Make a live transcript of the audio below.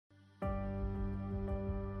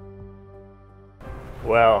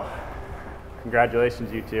Well,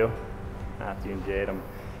 congratulations, you two, Matthew and Jade. I'm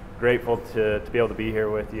grateful to be able to be here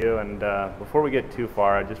with you. And before we get too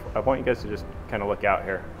far, I want you guys to just kind of look out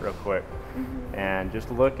here real quick and just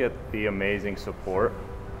look at the amazing support.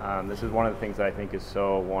 This is one of the things that I think is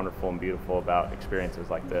so wonderful and beautiful about experiences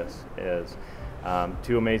like this is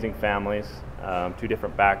two amazing families, two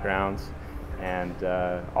different backgrounds, and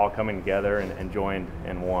all coming together and joined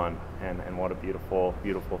in one. And what a beautiful,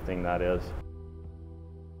 beautiful thing that is.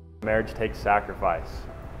 Marriage takes sacrifice,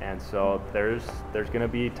 and so there's going to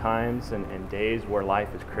be times and days where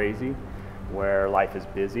life is crazy, where life is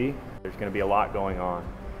busy. There's going to be a lot going on,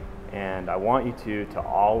 and I want you to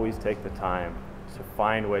always take the time to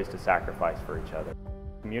find ways to sacrifice for each other.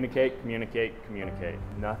 Communicate, communicate, communicate.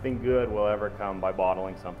 Nothing good will ever come by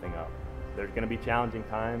bottling something up. There's going to be challenging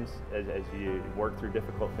times as you work through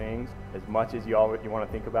difficult things. As much as you want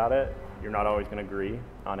to think about it, you're not always going to agree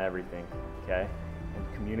on everything, okay?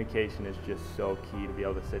 And communication is just so key to be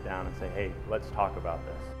able to sit down and say, hey, let's talk about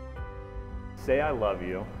this. Say I love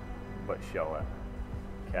you, but show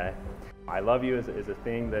it, okay? I love you is a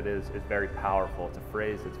thing that is very powerful. It's a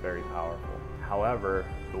phrase that's very powerful. However,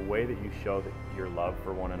 the way that you show that your love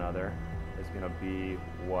for one another is going to be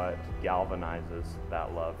what galvanizes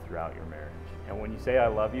that love throughout your marriage. And when you say I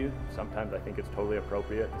love you, sometimes I think it's totally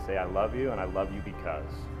appropriate to say I love you and I love you because,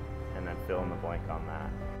 and then fill in the blank on that.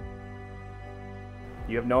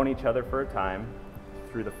 You have known each other for a time,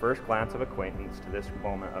 through the first glance of acquaintance to this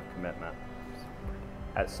moment of commitment.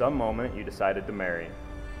 At some moment, you decided to marry.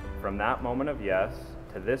 From that moment of yes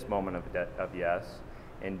to this moment of yes,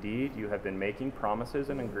 indeed, you have been making promises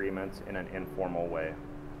and agreements in an informal way.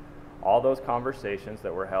 All those conversations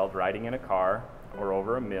that were held riding in a car, or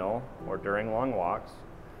over a meal, or during long walks,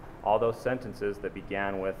 all those sentences that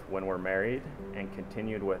began with when we're married and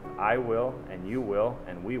continued with I will, and you will,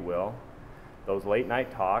 and we will, those late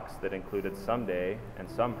night talks that included someday and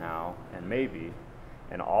somehow and maybe,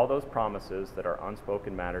 and all those promises that are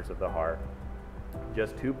unspoken matters of the heart.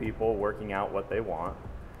 Just two people working out what they want,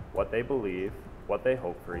 what they believe, what they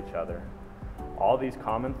hope for each other. All these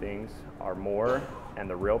common things are more and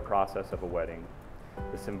the real process of a wedding.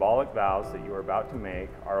 The symbolic vows that you are about to make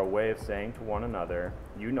are a way of saying to one another,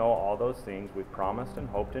 you know all those things we've promised and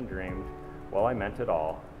hoped and dreamed. Well, I meant it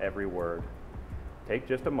all, every word. Take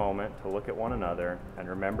just a moment to look at one another and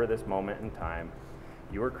remember this moment in time.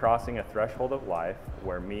 You are crossing a threshold of life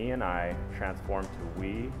where me and I transform to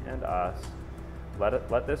we and us.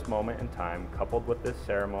 Let this moment in time, coupled with this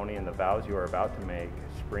ceremony and the vows you are about to make,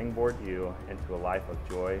 springboard you into a life of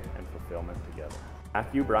joy and fulfillment together.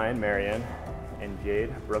 Matthew Brian Marion and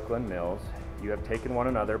Jade Brooklyn Mills, you have taken one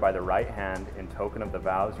another by the right hand in token of the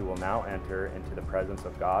vows you will now enter into the presence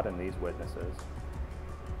of God and these witnesses.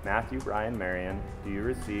 Matthew Brian Marion, do you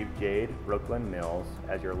receive Jade Brooklyn Mills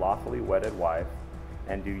as your lawfully wedded wife,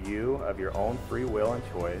 and do you, of your own free will and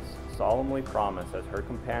choice, solemnly promise as her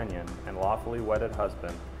companion and lawfully wedded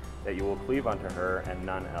husband that you will cleave unto her and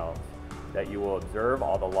none else, that you will observe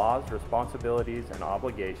all the laws, responsibilities, and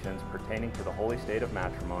obligations pertaining to the holy state of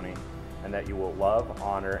matrimony, and that you will love,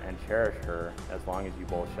 honor, and cherish her as long as you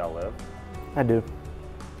both shall live? I do.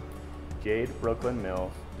 Jade Brooklyn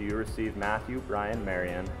Mills, do you receive Matthew Brian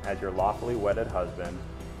Marion as your lawfully wedded husband,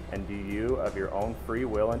 and do you, of your own free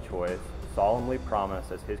will and choice, solemnly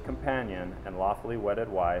promise as his companion and lawfully wedded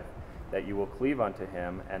wife that you will cleave unto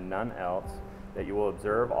him and none else, that you will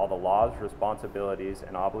observe all the laws, responsibilities,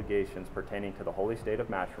 and obligations pertaining to the holy state of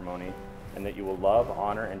matrimony, and that you will love,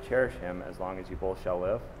 honor, and cherish him as long as you both shall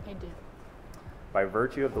live? I do. By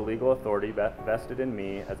virtue of the legal authority vested in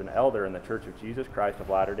me as an elder in the Church of Jesus Christ of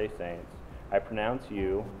Latter-day Saints, I pronounce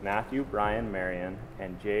you, Matthew Brian Marion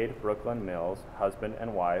and Jade Brooklyn Mills, husband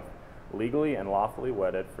and wife, legally and lawfully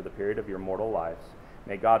wedded for the period of your mortal lives.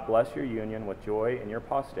 May God bless your union with joy in your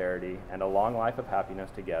posterity and a long life of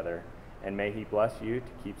happiness together, and may he bless you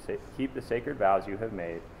to keep the sacred vows you have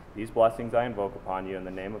made. These blessings I invoke upon you in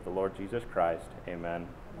the name of the Lord Jesus Christ. Amen.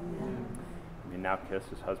 Amen. You may now kiss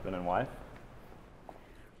as husband and wife.